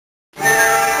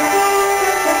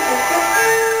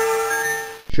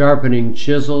Sharpening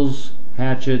chisels,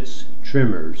 hatchets,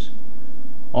 trimmers.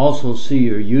 Also see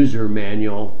your user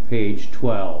manual, page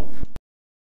 12.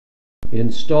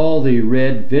 Install the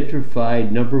red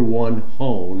vitrified No. 1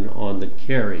 hone on the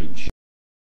carriage.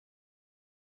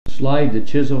 Slide the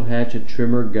chisel hatchet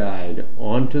trimmer guide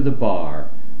onto the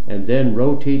bar and then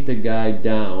rotate the guide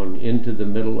down into the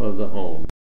middle of the hone.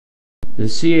 The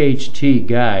CHT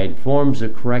guide forms the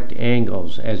correct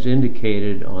angles as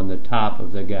indicated on the top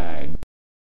of the guide.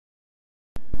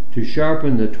 To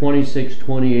sharpen the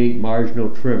 2628 marginal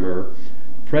trimmer,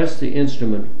 press the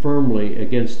instrument firmly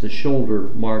against the shoulder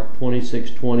marked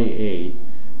 2628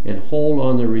 and hold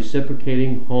on the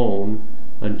reciprocating hone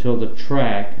until the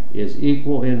track is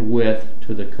equal in width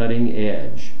to the cutting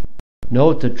edge.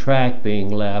 Note the track being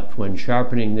left when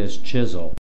sharpening this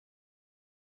chisel.